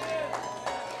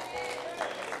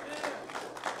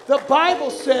 The Bible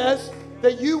says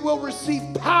that you will receive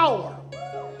power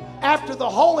after the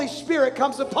Holy Spirit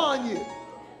comes upon you.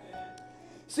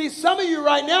 See, some of you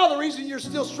right now, the reason you're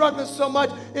still struggling so much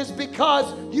is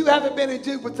because you haven't been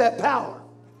endued with that power.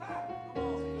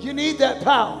 You need that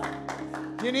power.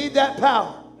 You need that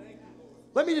power.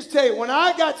 Let me just tell you, when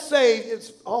I got saved,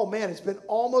 it's been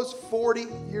almost 40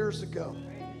 years ago.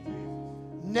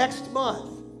 Next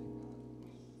month,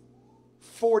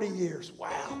 40 years.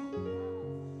 Wow.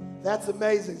 That's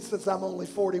amazing since I'm only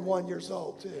 41 years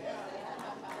old, too.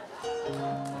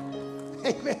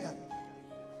 Amen.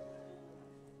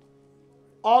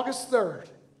 August 3rd,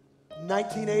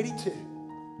 1982.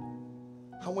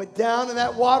 I went down in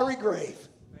that watery grave.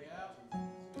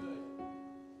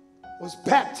 Was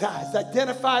baptized,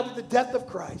 identified with the death of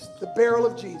Christ, the burial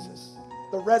of Jesus,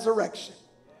 the resurrection.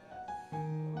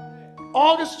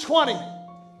 August 20,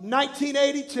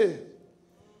 1982.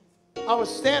 I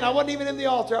wasn't even in the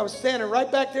altar. I was standing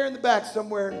right back there in the back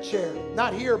somewhere in a chair.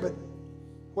 Not here, but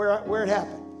where it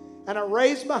happened. And I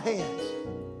raised my hands.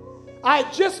 I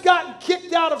had just gotten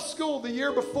kicked out of school the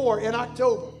year before in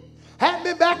October. Hadn't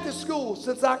been back to school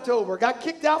since October. Got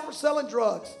kicked out for selling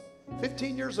drugs.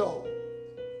 15 years old.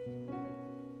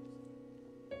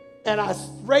 And I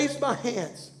raised my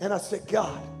hands and I said,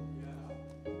 God,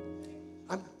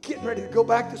 I'm getting ready to go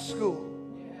back to school.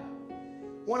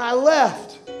 When I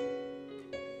left,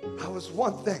 I was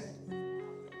one thing.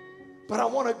 But I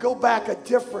want to go back a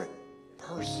different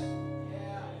person.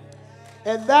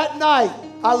 And that night,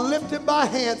 I lifted my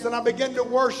hands and I began to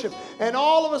worship. And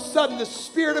all of a sudden, the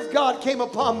Spirit of God came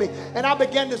upon me. And I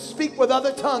began to speak with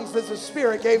other tongues as the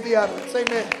Spirit gave the utterance.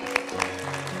 Amen.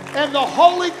 And the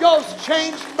Holy Ghost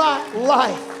changed my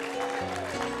life.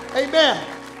 Amen.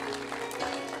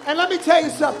 And let me tell you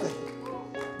something.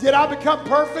 Did I become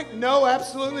perfect? No,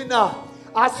 absolutely not.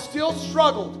 I still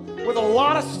struggled with a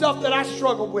lot of stuff that I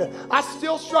struggled with. I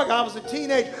still struggle. I was a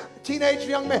teenage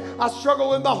young man. I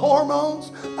struggled with my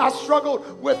hormones. I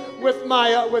struggled with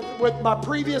my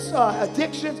previous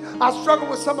addictions. I struggled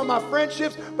with some of my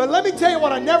friendships. But let me tell you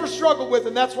what I never struggled with,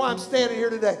 and that's why I'm standing here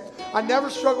today. I never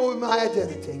struggled with my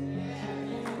identity.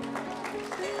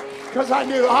 Because I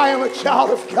knew I am a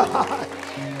child of God.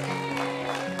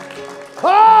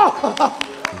 Oh!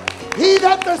 He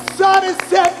that the Son is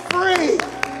set free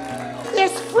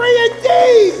is free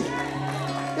indeed.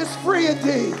 Is free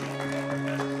indeed.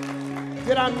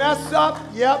 Did I mess up?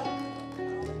 Yep.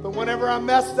 But whenever I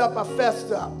messed up, I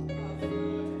fessed up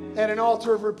at an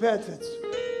altar of repentance.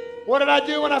 What did I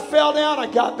do when I fell down? I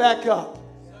got back up.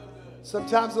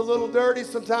 Sometimes a little dirty,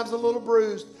 sometimes a little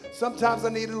bruised. Sometimes I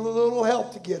needed a little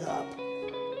help to get up.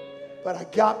 But I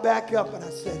got back up and I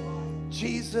said,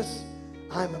 Jesus,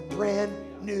 I'm a brand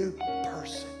new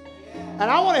person. And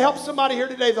I want to help somebody here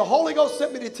today. The Holy Ghost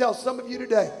sent me to tell some of you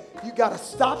today, you got to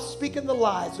stop speaking the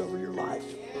lies over your life.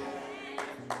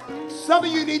 Some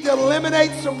of you need to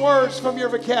eliminate some words from your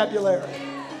vocabulary.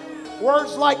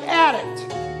 Words like addict.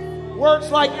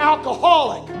 Words like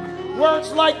alcoholic.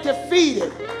 Words like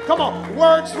defeated. Come on.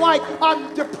 Words like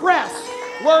I'm depressed.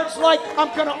 Words like I'm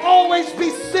going to always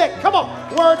be sick. Come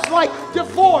on. Words like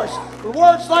divorce.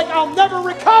 Words like I'll never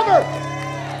recover.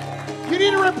 You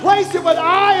need to replace it with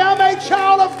I am a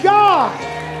child of God.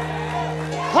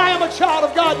 I am a child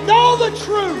of God. Know the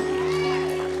truth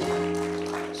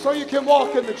so you can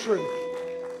walk in the truth.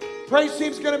 Praise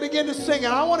team's going to begin to sing,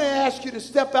 and I want to ask you to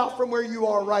step out from where you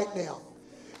are right now.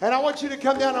 And I want you to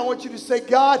come down and I want you to say,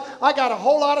 God, I got a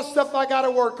whole lot of stuff I got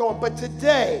to work on. But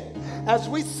today, as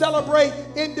we celebrate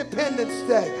Independence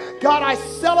Day, God, I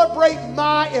celebrate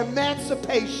my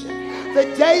emancipation. The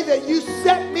day that you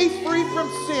set me free from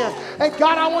sin. And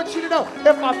God, I want you to know,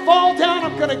 if I fall down,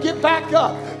 I'm going to get back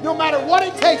up. No matter what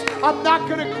it takes, I'm not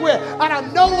going to quit. And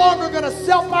I'm no longer going to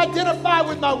self-identify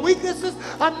with my weaknesses.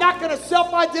 I'm not going to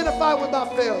self-identify with my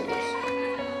failures.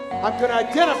 I'm going to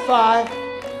identify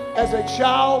as a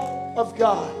child of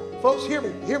God. Folks, hear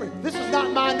me, hear me. This is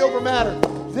not mind over matter.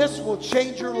 This will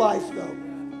change your life, though.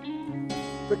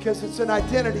 Because it's an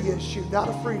identity issue, not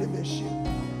a freedom issue.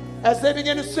 As they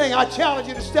begin to sing, I challenge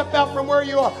you to step out from where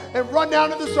you are and run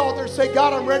down to this altar and say,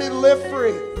 God, I'm ready to live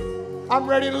free. I'm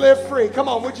ready to live free. Come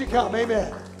on, would you come?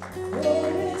 Amen.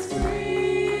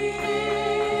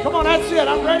 Come on, that's it.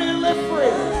 I'm ready to live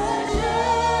free.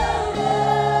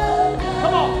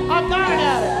 Come on, I'm not an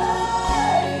addict.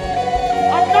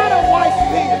 I'm not a wife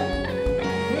beater.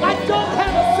 I don't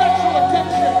have a sexual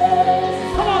addiction.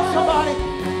 Come on, somebody.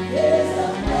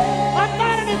 I'm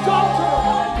not an adulterer.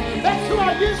 That's who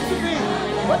I used to be,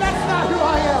 but that's not who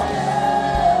I am.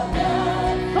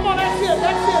 Come on, that's it,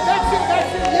 that's it, that's it,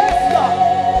 that's it. Yes, God.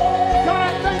 God,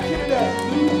 I thank you today.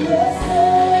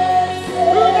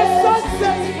 Who the Son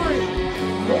sets free,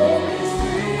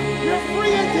 you're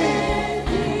free indeed.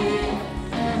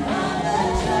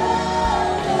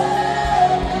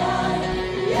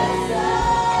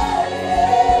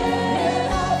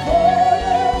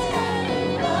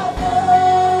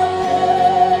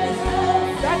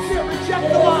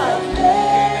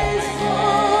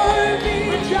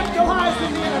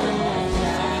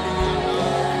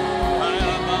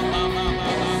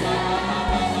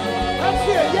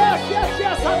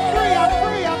 Yes, I'm free, I'm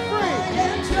free, I'm free.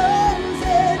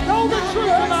 Know the truth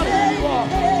about who you are.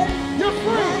 You're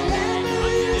free.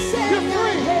 You're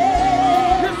free.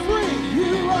 You're free.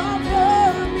 You are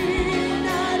for me,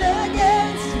 not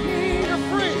against me. You're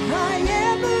free. I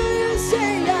am who you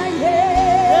say I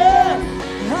am.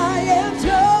 I am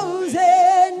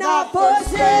chosen, not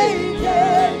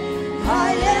forsaken. I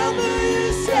am who you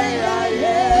say I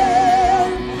am.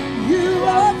 You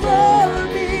are for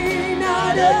me,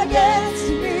 not against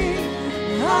me.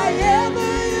 I am who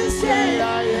you say I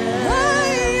am.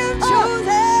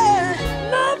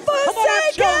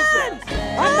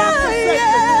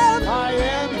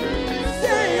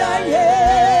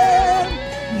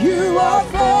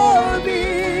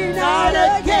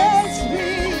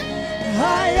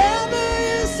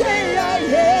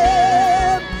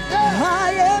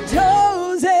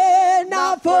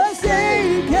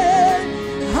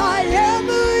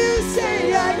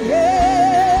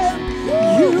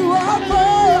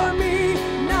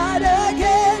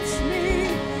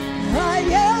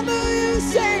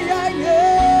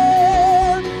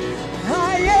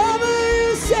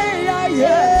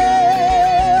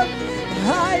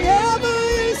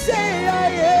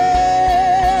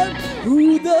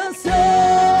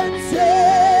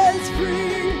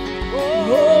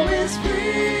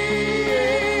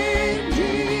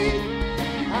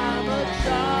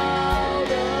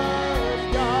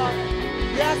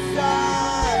 Yes,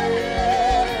 I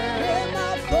am. In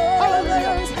my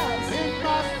Father's house. In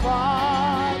my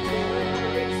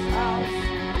Father's house.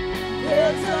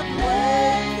 There's a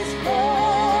place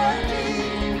for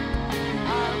me.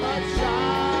 I'm a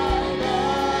child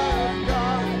of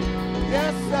God.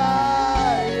 Yes,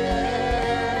 I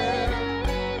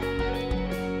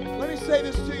am. Let me say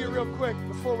this to you real quick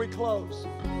before we close.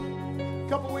 A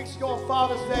couple weeks ago on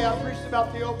Father's Day, I preached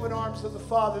about the open arms of the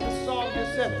Father. The song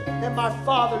just said, in my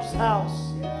Father's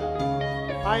house,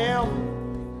 I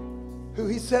am who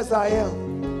He says I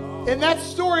am. In that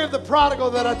story of the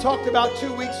prodigal that I talked about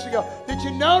 2 weeks ago, did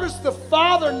you notice the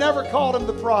Father never called him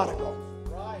the prodigal?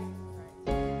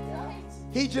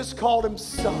 He just called him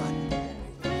son.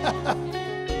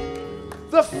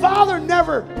 The Father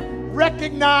never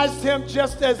recognized him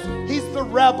just as he's the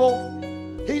rebel.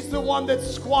 He's the one that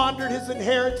squandered his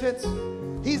inheritance.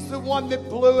 He's the one that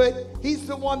blew it. He's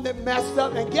the one that messed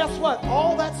up. And guess what?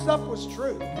 All that stuff was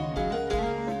true.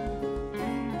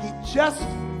 He just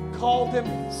called him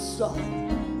son.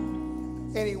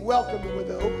 And he welcomed him with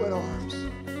open arms.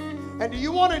 And do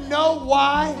you want to know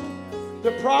why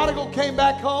the prodigal came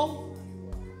back home?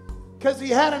 Because he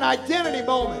had an identity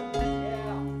moment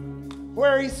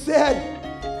where he said,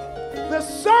 the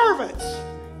servants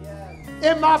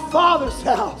in my Father's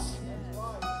house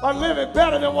are living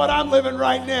better than what I'm living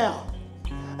right now.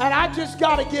 And I just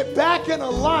got to get back in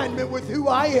alignment with who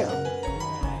I am.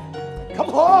 Come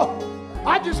on.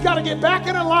 I just got to get back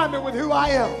in alignment with who I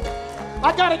am.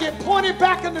 I got to get pointed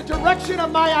back in the direction of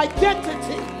my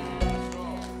identity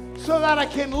so that I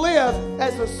can live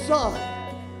as a son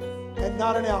and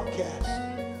not an outcast.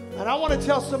 And I want to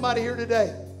tell somebody here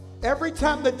today, every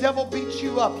time the devil beats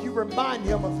you up, you remind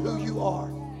him of who you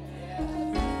are.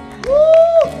 Woo!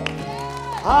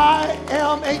 I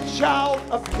am a child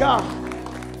of God.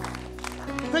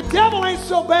 The devil ain't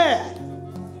so bad.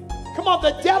 Come on,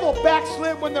 the devil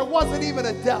backslid when there wasn't even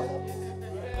a devil.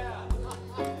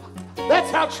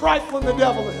 That's how trifling the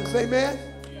devil is, amen?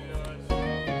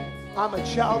 I'm a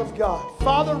child of God.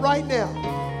 Father, right now,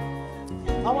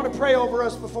 I want to pray over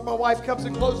us before my wife comes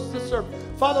and closes the service.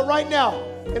 Father, right now,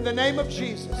 in the name of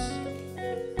Jesus,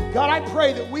 God, I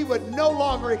pray that we would no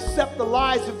longer accept the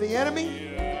lies of the enemy,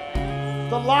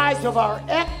 the lies of our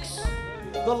ex,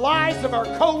 the lies of our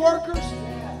co-workers,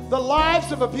 the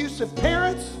lies of abusive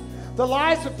parents, the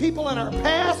lies of people in our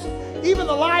past, even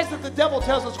the lies that the devil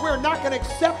tells us. We're not going to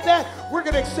accept that. We're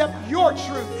going to accept your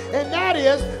truth. And that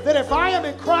is that if I am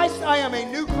in Christ, I am a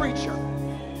new creature.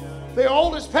 The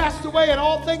old has passed away and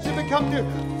all things have become new.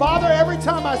 Father, every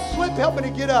time I slip, help me to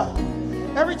get up.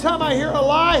 Every time I hear a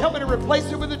lie, help me to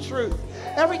replace it with the truth.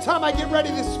 Every time I get ready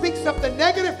to speak something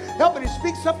negative, help me to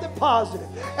speak something positive.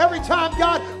 Every time,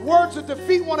 God, words of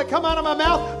defeat want to come out of my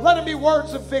mouth, let them be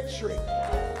words of victory.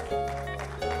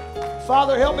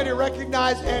 Father, help me to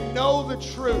recognize and know the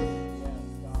truth.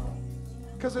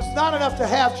 Because it's not enough to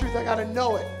have truth, I got to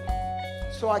know it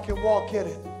so I can walk in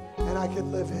it and I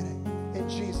can live in it. In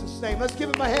Jesus' name. Let's give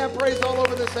him a hand praise all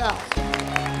over this house.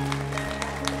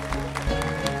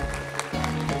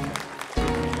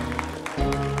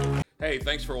 Hey,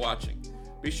 thanks for watching.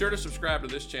 Be sure to subscribe to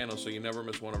this channel so you never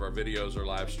miss one of our videos or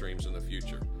live streams in the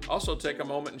future. Also, take a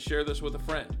moment and share this with a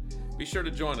friend. Be sure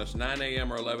to join us 9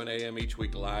 a.m. or 11 a.m. each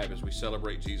week live as we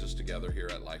celebrate Jesus together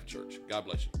here at Life Church. God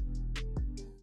bless you.